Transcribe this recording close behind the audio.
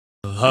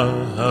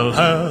I'll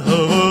have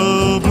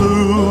a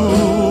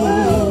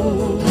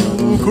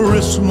blue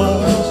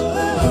Christmas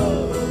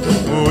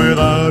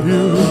without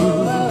you.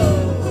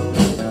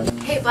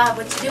 Hey Bob,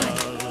 what you doing?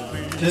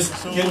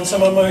 Just getting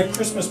some of my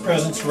Christmas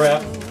presents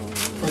wrapped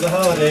for the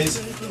holidays.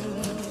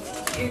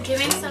 You're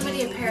giving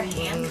somebody a pair of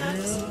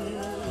handcuffs?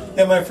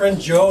 Yeah, my friend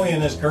Joey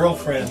and his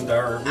girlfriend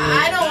are really...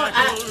 I don't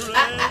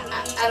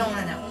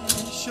want to know.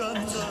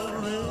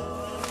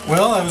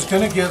 Well, I was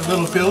going to get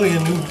little Billy a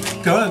new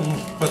gun,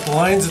 but the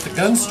lines at the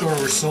gun store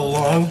were so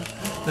long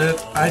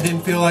that I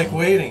didn't feel like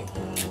waiting.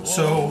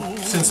 So,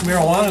 since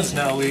marijuana is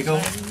now legal,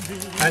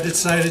 I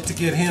decided to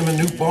get him a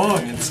new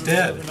bong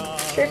instead.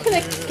 You're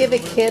gonna give a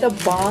kid a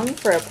bong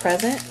for a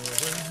present?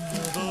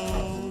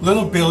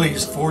 Little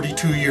Billy's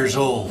 42 years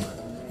old.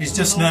 He's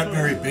just not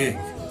very big.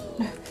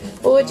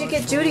 Well, what'd you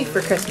get Judy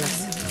for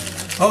Christmas?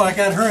 Oh, I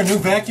got her a new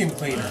vacuum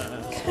cleaner.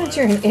 God,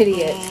 you're an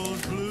idiot.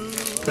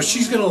 But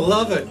she's going to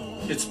love it.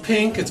 It's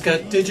pink, it's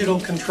got digital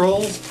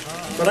controls,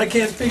 but I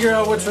can't figure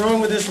out what's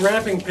wrong with this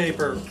wrapping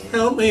paper.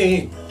 Help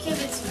me.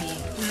 Give it to me.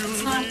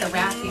 It's not the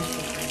wrapping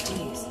paper,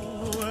 jeez.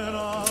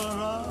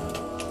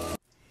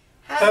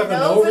 Have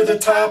an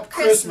over-the-top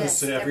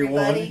Christmas,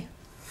 everyone.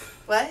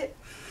 What?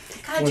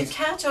 God, your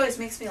couch always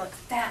makes me look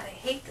fat. I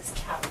hate this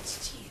couch,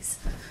 jeez.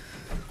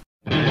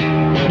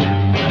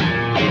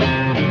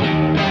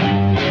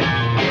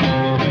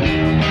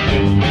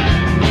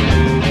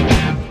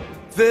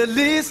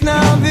 Feliz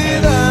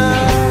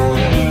Navidad,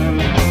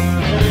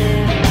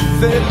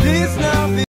 Feliz Navidad.